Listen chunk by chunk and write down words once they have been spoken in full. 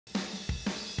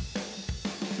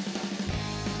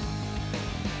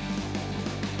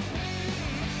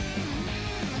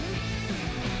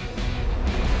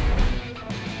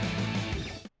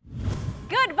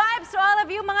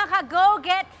you mga ka-Go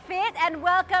Get Fit and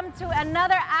welcome to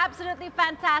another absolutely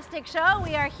fantastic show.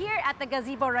 We are here at the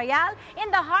Gazebo Royal in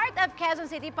the heart of Quezon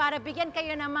City para bigyan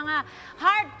kayo ng mga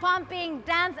heart-pumping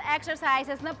dance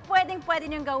exercises na pwedeng-pwede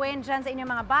niyong gawin dyan sa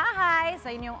inyong mga bahay, sa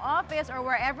inyong office, or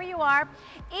wherever you are.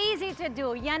 Easy to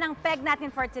do. Yan ang peg natin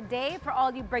for today for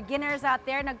all you beginners out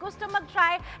there na gusto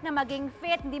mag-try na maging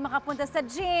fit, hindi makapunta sa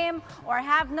gym, or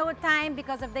have no time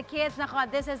because of the kids. Nako,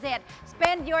 this is it.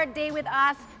 Spend your day with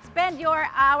us. Spend your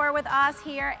hour with us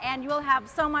here and you'll have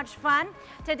so much fun.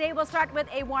 Today, we'll start with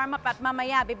a warm-up at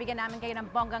mamaya, bibigyan namin kayo ng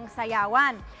bonggang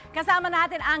sayawan. Kasama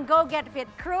natin ang Go Get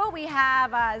Fit crew. We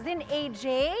have Zin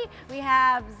AJ, we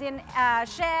have Zin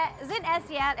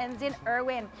Esiel, and Zin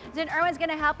Erwin. Zin Erwin's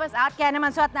gonna help us out. Kaya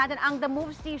naman suot natin ang The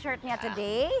Moves t-shirt niya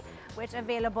today, which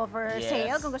available for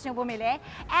sale kung gusto nyo bumili.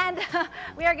 And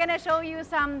we are gonna show you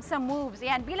some moves.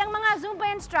 Yan, bilang mga Zumba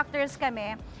instructors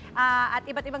kami, at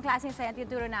iba't ibang klaseng sayaw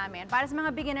tinuturo namin. Para sa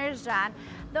mga beginners dyan,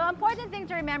 the important thing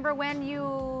to remember when you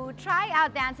try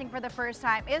out dancing for the first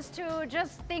time is to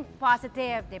just think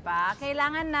positive, di ba?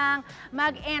 Kailangan nang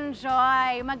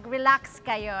mag-enjoy, mag-relax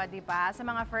kayo, di ba? Sa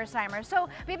mga first-timers.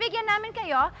 So, bibigyan namin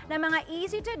kayo ng mga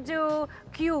easy-to-do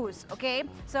cues, okay?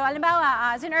 So,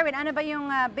 halimbawa, Zin Erwin, ano ba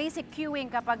yung basic cueing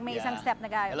kapag may isang step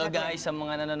na gaya? Hello guys, sa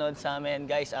mga nanonood sa amin.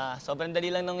 Guys, sobrang dali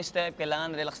lang ng step.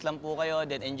 Kailangan relax lang po kayo,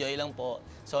 then enjoy lang po.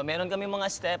 So, meron kami mga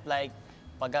step like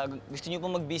pag gusto niyo po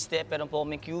mag-B-step, pero po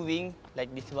may cueing like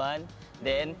this one.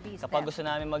 Then, kapag gusto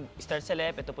namin mag-start sa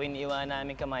left, ito po yung iiwan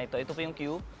namin kamay. Ito po yung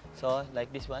cue. So, like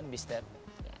this one, B-step.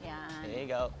 Yan. There you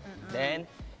go. Then,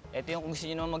 ito yung kung gusto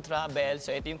niyo naman mag-travel.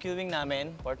 So, ito yung cueing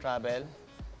namin for travel.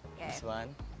 This one.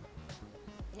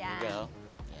 Yan. There you go.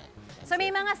 So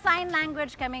may mga sign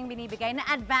language kaming binibigay na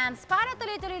advance para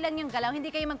tuloy-tuloy lang yung galaw.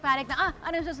 Hindi kayo magpanik na,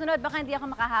 anong susunod? Baka hindi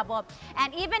ako makahabol.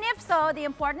 And even if so, the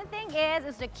important thing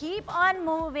is to keep on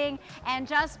moving and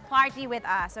just party with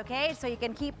us, okay? So you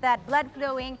can keep that blood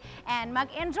flowing and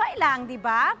mag-enjoy lang, di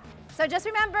ba? So just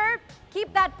remember,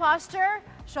 keep that posture.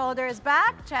 Shoulders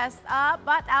back, chest up,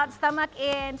 butt out, stomach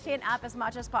in, chin up as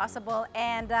much as possible.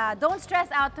 And don't stress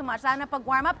out too much, lalo na pag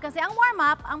warm-up. Kasi ang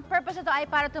warm-up, ang purpose ito ay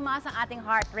para tumaas ang ating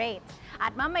heart rate.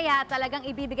 At mamaya talagang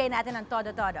ibibigay natin ng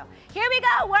todo-todo. Here we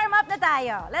go! Warm-up na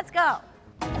tayo. Let's go!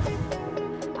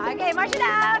 Okay, march it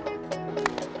out!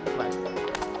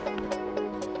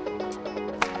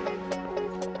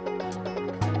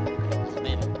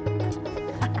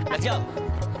 Let's go!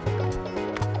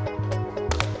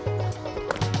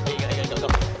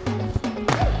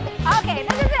 Okay,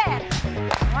 this is it.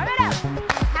 Warm it up.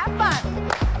 Have fun.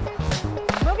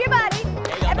 Move your body.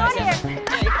 Everyone here.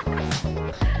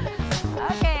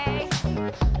 Okay.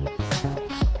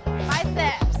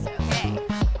 Biceps. Okay.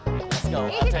 Let's go.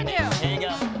 Easy to do. Here you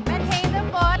go. Maintain the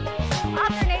foot.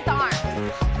 Alternate the arms.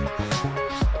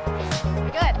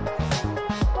 Good.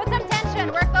 Put some tension.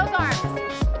 Work those arms.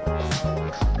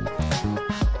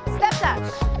 Step touch.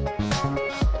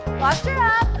 Posture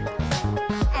up.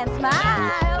 And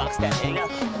smile. Box step. Here you go.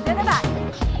 To the back.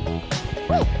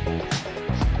 Woo.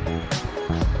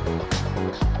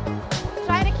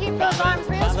 Try to keep those arms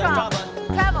real strong.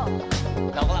 Travel.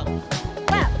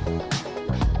 Left.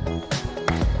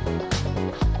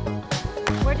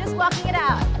 We're just walking it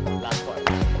out. Last part.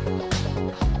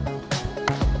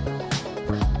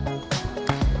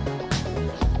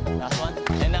 Last one.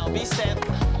 And now B-step.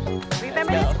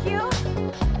 Remember this cue?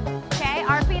 Okay,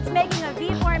 our feet's making a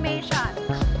V formation.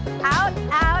 Out,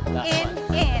 out, in,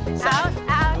 in. Out,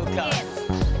 out, in.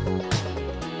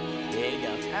 There you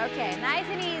go. Okay, nice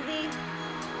and easy.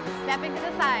 Stepping to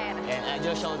the side. And add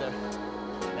your shoulder.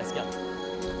 Let's go.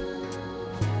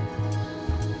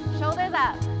 Shoulders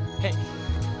up. Hey.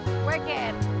 Work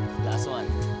it. Last one.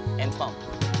 And pump.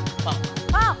 Pump.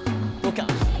 Pump. Hook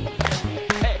up.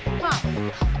 Hey. Pump.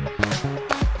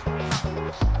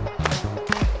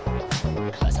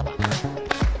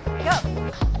 Go.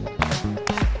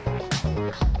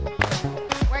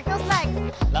 Work those legs.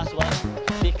 Last one.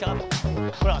 Pick up.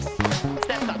 Cross.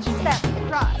 Step touch. Step.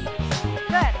 Cross.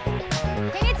 Good.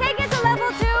 Can you take it to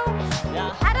level 2?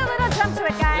 Yeah. Add a little jump to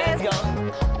it, guys. Let's go.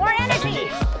 More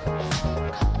energy.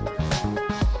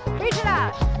 Reach it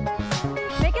out.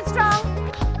 Make it strong.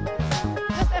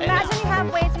 Just imagine you have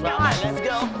weights in your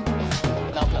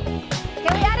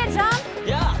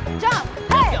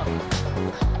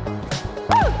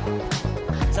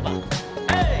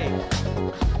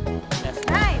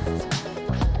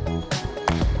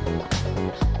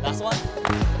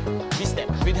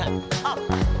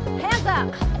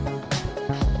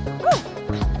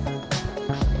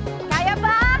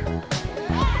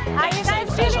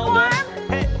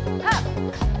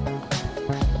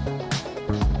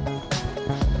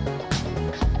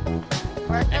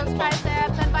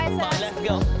biceps. Let's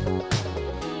go.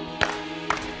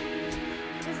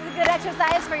 This is a good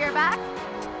exercise for your back.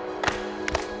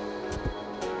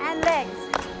 And legs.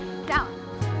 Down.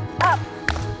 Up.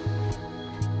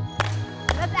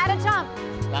 Let's add a jump.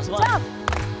 Last one. Jump.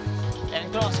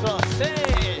 And cross, cross.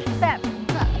 Hey! Step.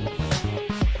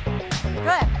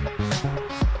 Good.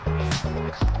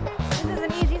 This is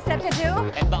an easy step to do.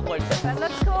 And backward step. But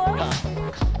looks cool.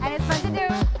 And it's fun to do.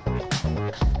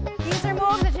 These are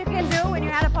moves that you can do when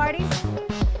you're at a party.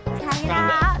 Just hanging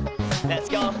out. Let's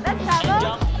go. Let's travel. And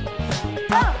jump.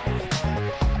 Jump.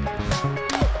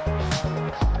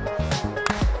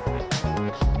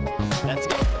 Let's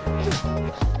go.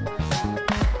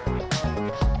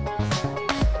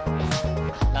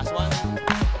 Last one.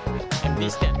 And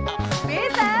V-step up.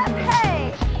 V-step.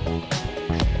 Hey.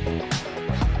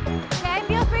 Okay,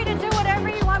 feel free to do whatever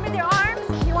you want with your arms.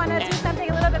 If you want to do something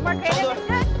a little bit more creative, Shoulder. it's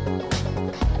good.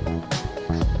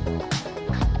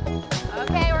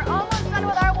 Okay, we're almost done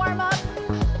with our warm-up.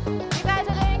 You guys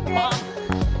are doing great. Pump.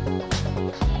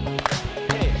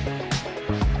 Okay.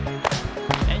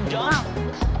 And jump.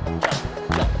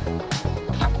 Jump.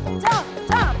 Jump,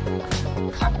 jump.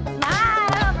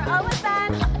 Smile, we're almost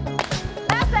done.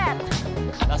 That's it.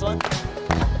 Last one.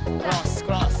 Cross,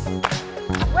 cross.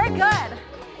 We're good.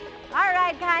 All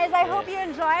right, guys, I hope you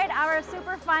enjoyed our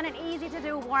super fun and easy to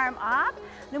do warm-up.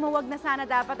 Lumuwag na sana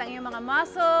dapat ang iyong mga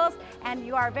muscles and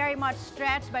you are very much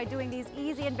stretched by doing these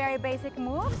easy and very basic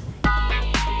moves.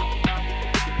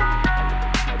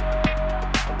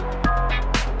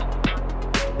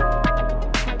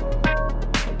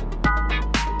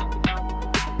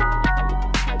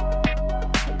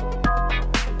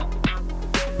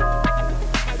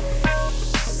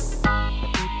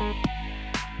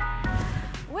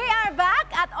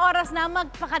 Oras na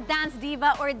magpaka-dance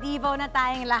diva or divo na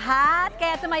tayong lahat.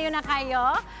 Kaya tumayo na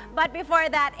kayo. But before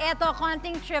that, eto,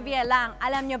 konting trivia lang.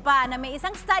 Alam nyo ba na may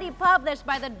isang study published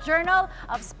by the Journal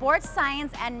of Sports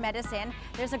Science and Medicine.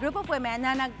 There's a group of women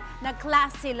na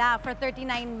nag-class sila for 39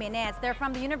 minutes. They're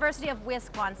from the University of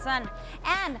Wisconsin.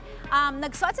 And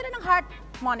nagsuot sila ng heart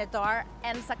monitor.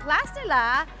 And sa class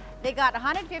nila, they got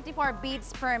 154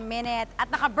 beats per minute at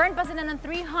naka-burn pa sila ng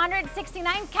 369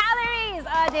 calories.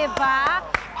 O, diba?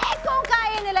 Eh, kung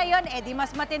kaya nila yun, eh di mas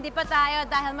matindi pa tayo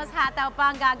dahil mas hataw pa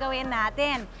ang gagawin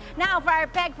natin. Now, for our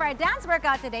dance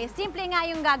workout today, simple nga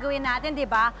yung gagawin natin,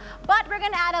 diba? But we're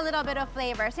gonna add a little bit of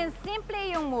flavor. Since simple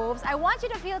yung moves, I want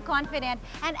you to feel confident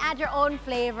and add your own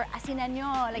flavor. Asinan nyo,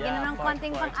 lagyan na ng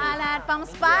konting pang-alat,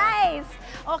 pang-spice.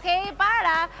 Okay?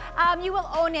 Para you will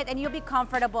own it and you'll be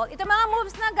comfortable. Ito mga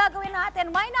moves na gagawin natin,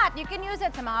 why not? You can use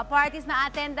it sa mga parties na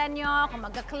attendan nyo, kung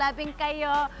magka-clubbing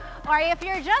kayo, or if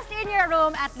you're just in your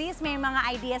room, at least may mga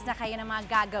ideas na kayo na mga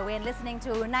gagawin, listening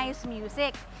to nice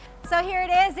music. So here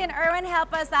it is, and Erwin,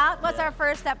 help us out. What's our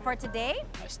first step for today?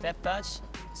 A step touch,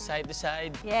 side to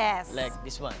side. Yes. Like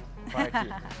this one, part 2.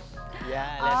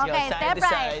 Yeah, let's go, side step to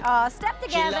right. side. Oh, step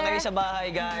together. Chill lang kayo sa bahay,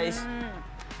 guys.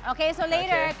 Okay, so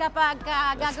later, kapag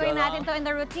gagawin go natin to in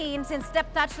the routine, since step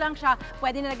touch lang siya,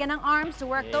 pwede nilagyan ng arms to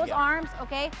work There you those go. arms,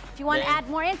 okay? If you want to Then- add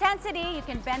more intensity, you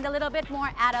can bend a little bit more,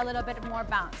 add a little bit more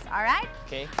bounce, all right?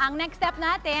 Okay. Ang next step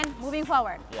natin, moving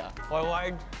forward. Yeah,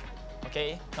 forward.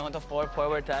 Okay, count of 4,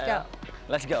 forward tayo. Go.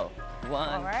 Let's go.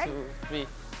 1, Forward. 2, 3,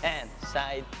 and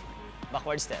side,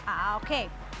 backward step.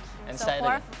 Okay. And So side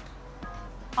again.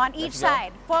 on each Let's go.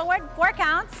 side. Forward, 4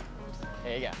 counts.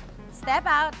 There you go. Step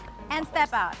out and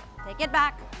step out. Take it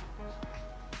back.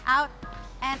 Out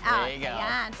and out. There you go.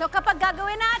 Ayan. So kapag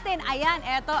gagawin natin, ayan,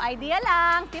 eto, idea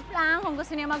lang, tip lang, kung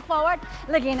gusto niyo mag-forward,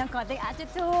 lagyan ng konting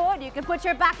attitude. You can put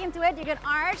your back into it, you can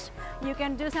arch, you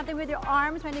can do something with your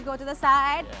arms when you go to the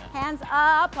side. Yeah. Hands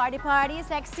up, party, party,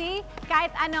 sexy.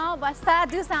 Kahit ano, basta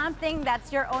do something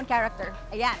that's your own character.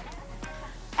 Ayan.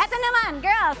 Eto naman,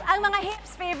 girls, ang mga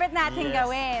hips favorite natin Yes.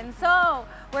 gawin. So,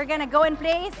 we're gonna go in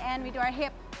place and we do our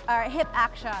hip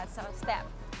action. So, step.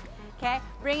 Okay,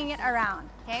 bringing it around.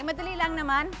 Okay, madali lang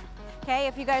naman. Okay,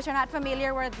 if you guys are not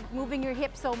familiar with moving your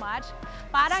hips so much,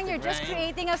 parang you're just Right.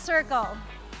 creating a circle.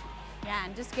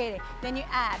 Yan, just creating. Then you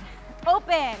add,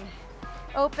 open,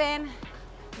 open.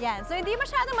 Yan, so hindi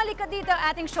masyadong malikot dito ang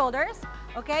ating shoulders.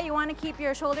 Okay, you want to keep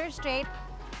your shoulders straight.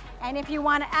 And if you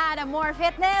want to add a more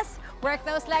fitness, work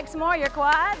those legs more, your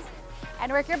quads, and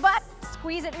work your butt.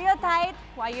 Squeeze it real tight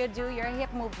while you do your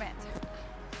hip movement.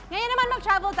 Ngayon naman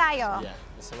mag-travel tayo. Yeah,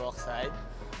 let's walk side.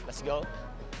 Let's go.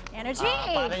 Energy!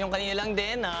 Para yung kanina lang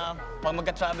din, pag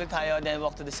magka-travel tayo, then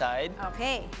walk to the side.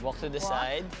 Okay. Walk to the Walk.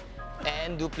 side.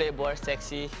 And do playboard,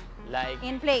 sexy, like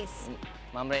In place.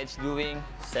 Ma'am Red's doing,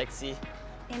 sexy.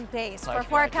 In place. Party, For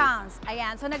 4 party. counts.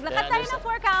 Ayan. So naglakad Then tayo other ng side.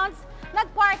 4 counts.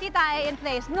 nag-party tayo in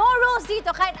place. No rules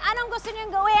dito. Kahit anong gusto nyo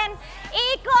gawin,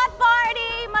 ikot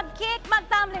party, mag-kick,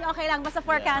 mag-tumbling. Okay lang, basta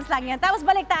 4 counts lang yan. Tapos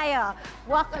balik tayo.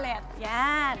 Walk ulit.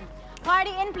 Yan.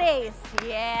 Party in place.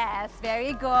 Yes,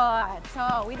 very good.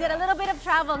 So, we did a little bit of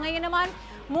travel. Ngayon naman,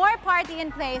 more party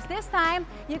in place. This time,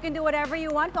 you can do whatever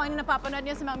you want. Kung ano napapanood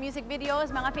nyo sa mga music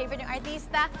videos, mga favorite ng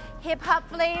artista, hip-hop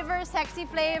flavor, sexy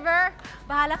flavor.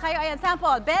 Bahala kayo. Ayan,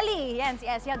 sample. Belly. Yan, si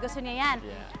Esiel. Gusto niya yan.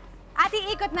 At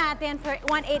iikot natin for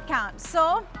 1-8 count.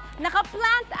 So,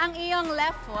 naka-plant ang iyong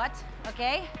left foot.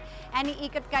 Okay? And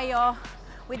iikot kayo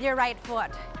with your right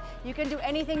foot. You can do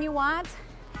anything you want.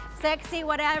 Sexy,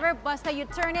 whatever, basta you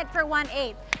turn it for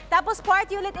 1-8. Tapos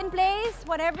party ulit in place,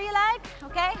 whatever you like,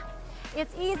 okay?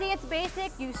 It's easy, it's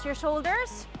basic. Use your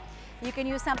shoulders. You can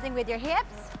use something with your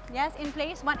hips. Yes, in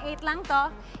place, 1-8 lang to.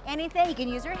 Anything, you can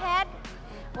use your head.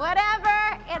 Whatever,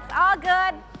 it's all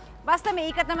good. Basta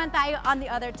may ikot naman tayo on the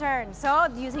other turn.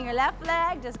 So, using your left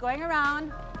leg, just going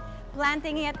around,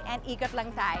 planting it, and ikot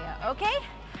lang tayo, okay?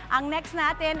 Ang next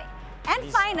natin, and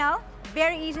final,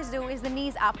 very easy to do is the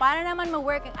knees up. Para naman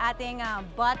ma-work ang ating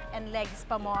butt and legs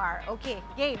pa more. Okay,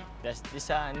 game. This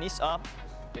knees up.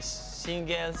 This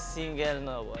single,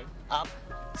 no wall. Up,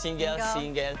 single,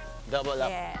 double up.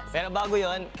 Yes. Pero bago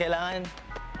yon, kailangan,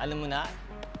 ano muna,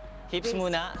 hips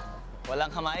muna,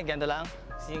 walang kamay, ganito lang.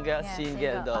 Single,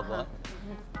 double.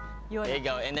 Yun. There you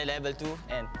go. And then level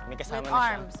 2, and may kasama With na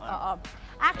siya. arms. Oo.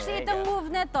 Actually, itong move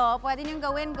na to, pwede niyong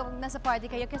gawin kung nasa party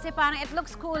kayo kasi parang it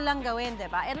looks cool lang gawin, di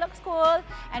ba? It looks cool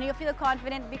and you feel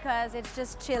confident because it's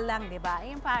just chill lang, di ba?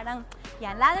 Yung parang,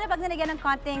 yan, lalo na pag nalagyan ng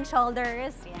konting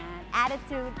shoulders, yan,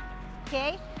 attitude,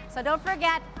 okay? So don't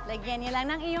forget, lagyan niyo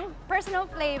lang ng iyong personal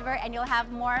flavor and you'll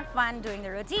have more fun doing the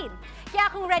routine.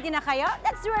 Kaya kung ready na kayo,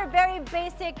 let's do our very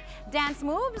basic dance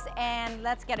moves and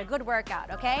let's get a good workout,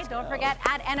 okay? Don't forget,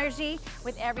 add energy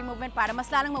with every movement para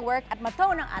mas lalong mag-work at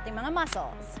matone ang ating mga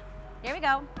muscles. Here we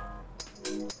go.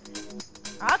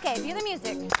 Okay, cue the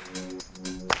music.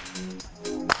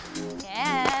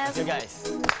 Yes. Let's go, guys.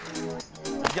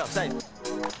 Let's go, side.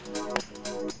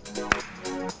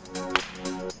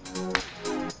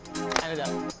 And it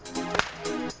up.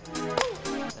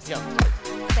 Let's go.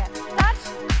 Step, touch.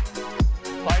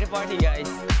 Party, guys.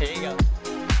 Here you go.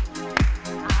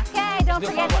 Okay, don't do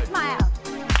forget to forward. smile.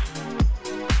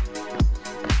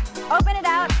 Open it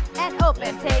out and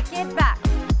open. Take it back.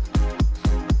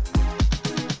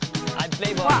 Add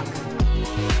flavor. Walk.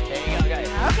 There you go, guys.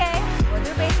 Okay, we'll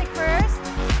do basic first.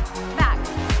 Back.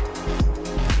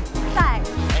 Side.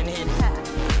 And hips.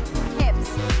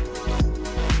 Hips.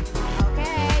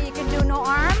 Okay, you can do no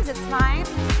arms, it's fine.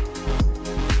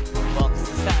 Box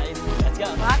side. Let's go.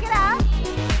 Walk it out.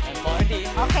 And party.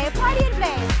 Okay, party in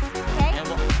place. Okay, And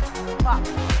walk.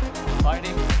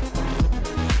 party.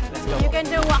 Let's go. You can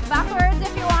do walk backwards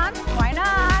if you want. Why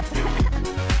not?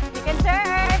 You can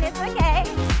turn, it's okay.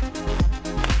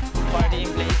 Party in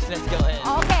place. Let's go ahead.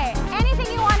 Okay, anything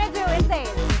you want to do in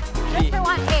place. Just for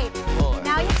 1-8. 4.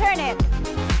 Now you turn it.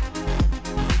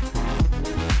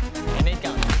 And 8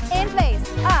 count. In place.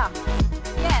 Up.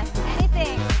 Yes,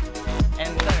 anything. And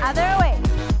turn. Other way.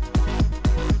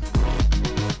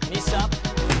 Knees up.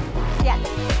 Yes.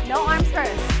 No arms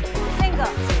first.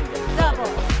 Single.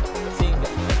 Double.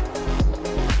 Single.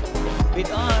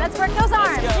 With arms. Let's work those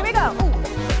arms. Let's go. Here we go. Ooh.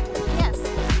 Yes.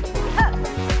 Up.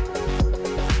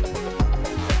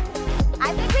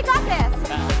 I think we got this.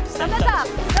 From the top.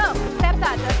 Go. Step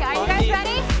touch. Okay, are you guys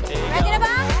ready? There you Ready go. na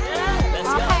ba? Let's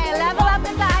go. Okay, level up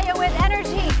na tayo with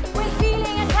energy, with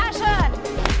feeling and passion.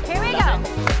 Here we go.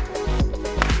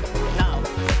 Now,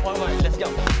 forward. Let's go.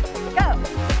 Go.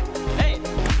 Hey.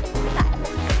 Side.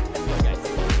 Let's go, guys.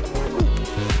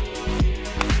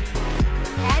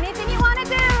 Anything you want to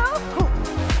do.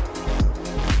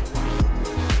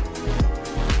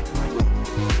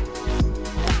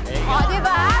 There you go. Oh,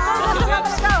 diba? Let's go,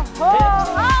 Let's guys. go. Oh,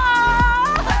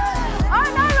 oh,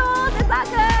 no rules. It's all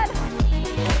good.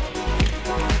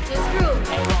 Just groove.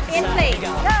 And walk In side. place.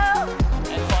 Go. Go.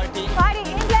 And party. Party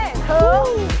in place.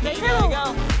 There you go.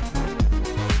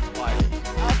 Party.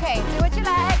 Okay, do what you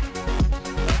like.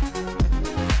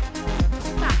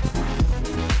 Stop.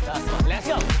 Last one. Let's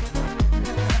go.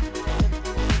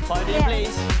 Party in Yes.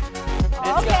 place.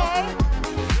 Let's Okay.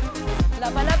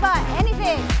 Laba, laba.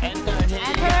 Anything. go. And turn. Here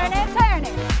And you turn go. it, turn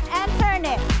it. And turn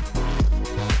it.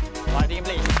 Party in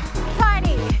place.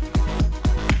 Party.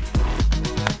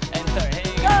 And turn. Here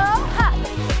you Go. go. Up.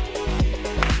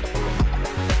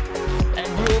 And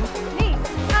groove. Knees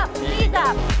up. There you Knees go.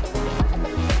 up.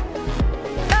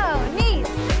 Go. Knees.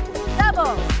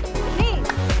 Double. Knees.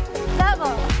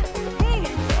 Double.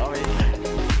 Knees. Alright.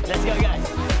 Let's go, guys.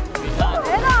 We're done.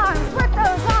 And arms. Work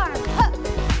those arms. Huh.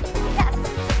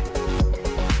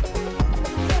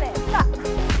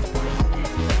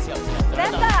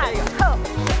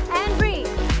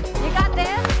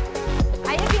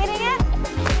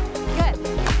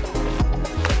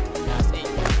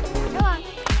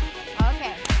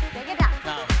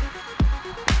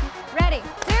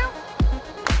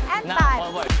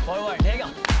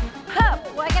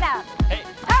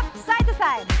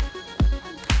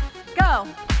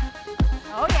 go.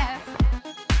 Oh, yeah.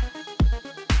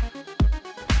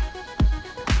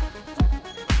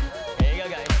 There you go,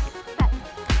 guys.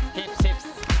 Hips, hips.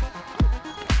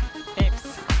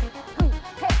 Hips.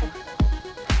 Hey.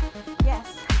 Yes.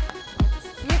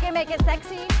 You can make it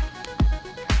sexy.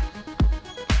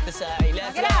 The side.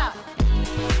 Let's Check it go. out.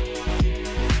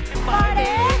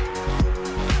 Party.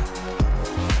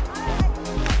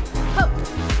 Ho.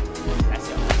 Let's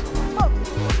go. Ho.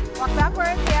 Walk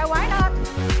backwards. Yeah, why not?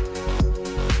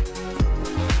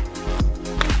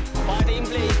 Party in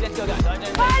place. Let's go, guys. Party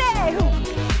in place. Party. Ho.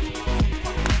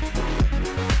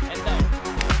 And down.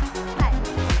 Hey.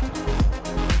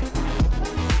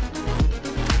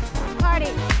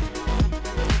 Party.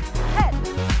 Head.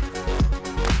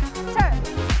 Turn.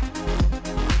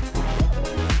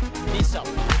 Knees up.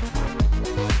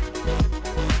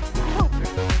 Hoop.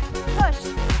 Push.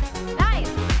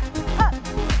 Nice. Up.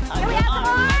 Can we have some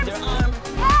arms? Your arm.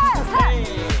 Yes. Hey.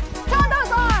 Hey. Turn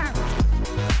those arms.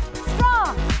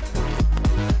 Strong.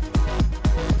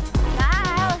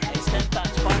 Smile. Extend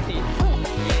touch. Party.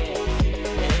 Yeah.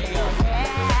 There you go.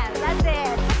 Yeah, that's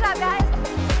it. Good job, guys.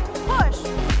 Push.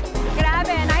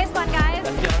 Grabe. Nice one, guys.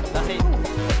 Let's go. That's it.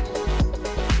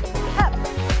 Up.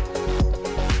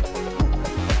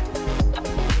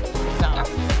 Now,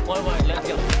 forward. Let's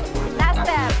go. Last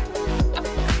step.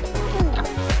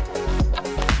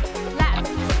 Last.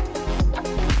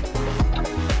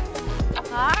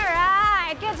 All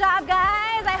right. Good job,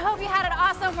 guys. I hope you had an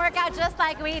awesome workout just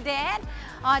like we did.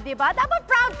 O, diba? Dapat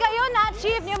proud kayo na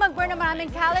achieve nyo mag-burn ng maraming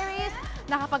calories.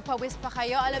 Nakapagpawis pa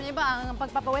kayo. Alam niyo ba, ang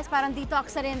pagpapawis parang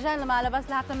detox na rin dyan. Lumalabas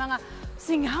lahat ng mga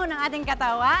singaw ng ating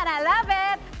katawan. I love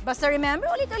it! Basta remember,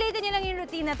 ulit-ulitin nyo lang yung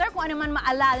routine na to. Kung ano man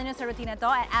maalala nyo sa routine na to,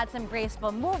 and add some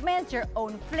graceful movements, your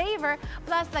own flavor,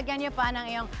 plus lagyan nyo pa ng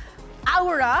iyong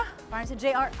aura, parang si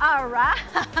JR, aura.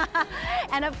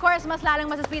 And of course, mas lalong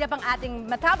masaspeed up ang ating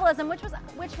metabolism, which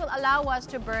will allow us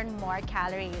to burn more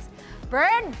calories.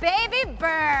 Burn, baby,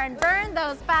 burn! Burn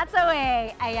those fats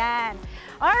away. Ayan.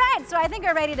 All right, so I think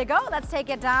we're ready to go. Let's take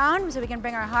it down so we can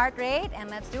bring our heart rate, and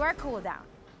let's do our cool down.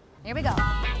 Here we go.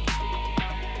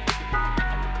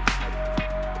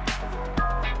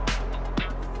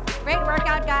 Great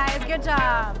workout, guys. Good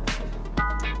job.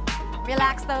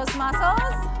 Relax those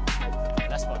muscles.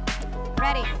 Last one.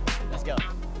 Ready. Let's go.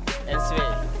 And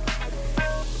sway.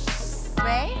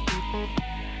 Sway.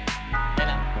 And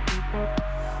up.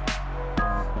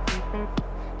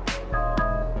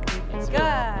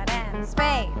 Good. And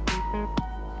sway.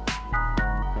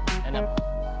 And up.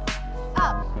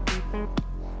 Up.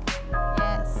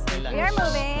 Yes. Relax. We are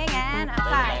moving. And Tayo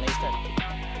tayo side. next step.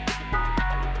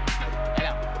 And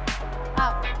up.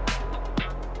 Up.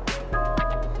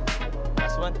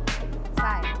 Last one.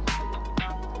 Side.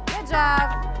 Good job.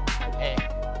 Hey.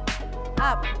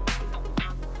 Up.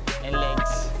 And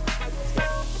legs. Let's go.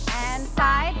 And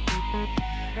side.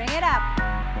 Bring it up.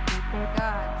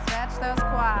 Good. Stretch those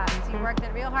quads. You worked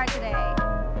it real hard today.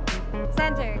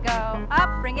 Center. Go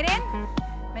up. Bring it in.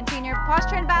 Maintain your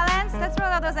posture and balance. Let's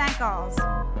roll out those ankles.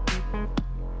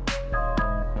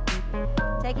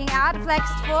 Taking out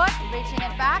flexed foot. Reaching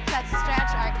it back. Let's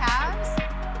stretch our calves.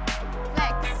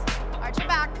 Flex. Arch your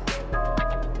back.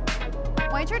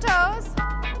 Point your toes.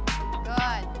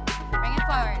 Good. Bring it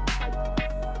forward.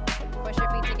 Push your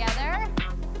feet together.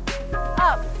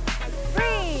 Up.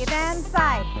 Breathe and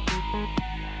side.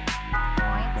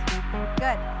 Point.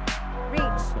 Good.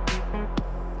 Reach.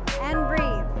 And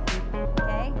breathe.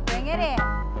 Okay, bring it in.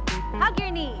 Hug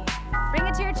your knee. Bring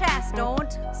it to your chest.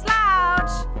 Don't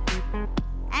slouch.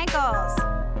 Ankles.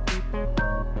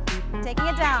 Taking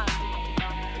it down.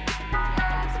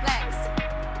 Yes, flex.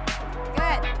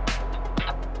 Good.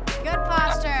 Good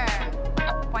posture.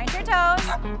 Point your toes.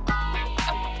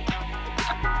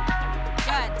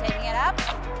 Good. Taking it up.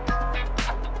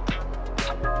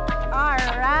 All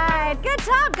right. Good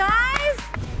job, guys.